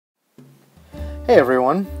Hey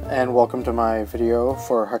everyone, and welcome to my video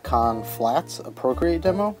for Hakan Flats, a Procreate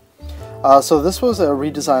demo. So this was a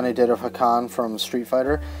redesign I did of Hakan from Street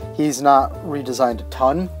Fighter. He's not redesigned a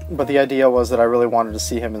ton, but the idea was that I really wanted to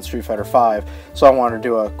see him in Street Fighter 5, so I wanted to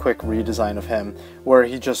do a quick redesign of him, where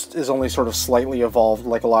he just is only sort of slightly evolved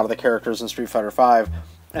like a lot of the characters in Street Fighter 5,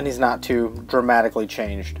 and he's not too dramatically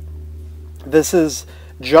changed. This is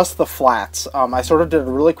just the flats. I sort of did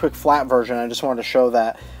a really quick flat version. I just wanted to show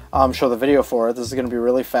that, show the video for it. This is going to be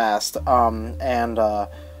really fast,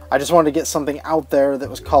 I just wanted to get something out there that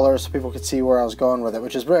was color so people could see where I was going with it,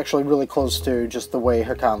 which is actually really close to just the way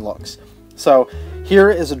Hakan looks. So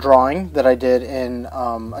here is a drawing that I did in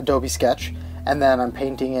Adobe Sketch, and then I'm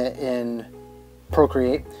painting it in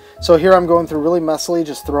Procreate. So here I'm going through really messily,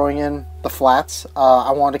 just throwing in the flats.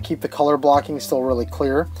 I want to keep the color blocking still really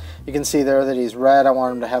clear. You can see there that he's red. I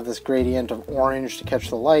want him to have this gradient of orange to catch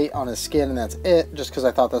the light on his skin, and that's it, just because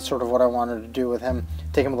I thought that's sort of what I wanted to do with him,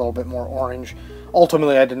 take him a little bit more orange.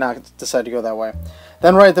 Ultimately, I did not decide to go that way.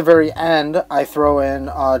 Then right at the very end, I throw in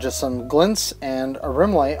just some glints and a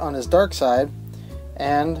rim light on his dark side,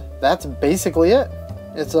 and that's basically it.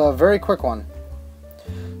 It's a very quick one.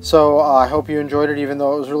 So I hope you enjoyed it, even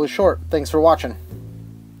though it was really short. Thanks for watching.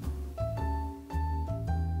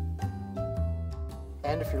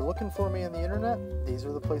 And if you're looking for me on the internet, these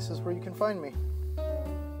are the places where you can find me.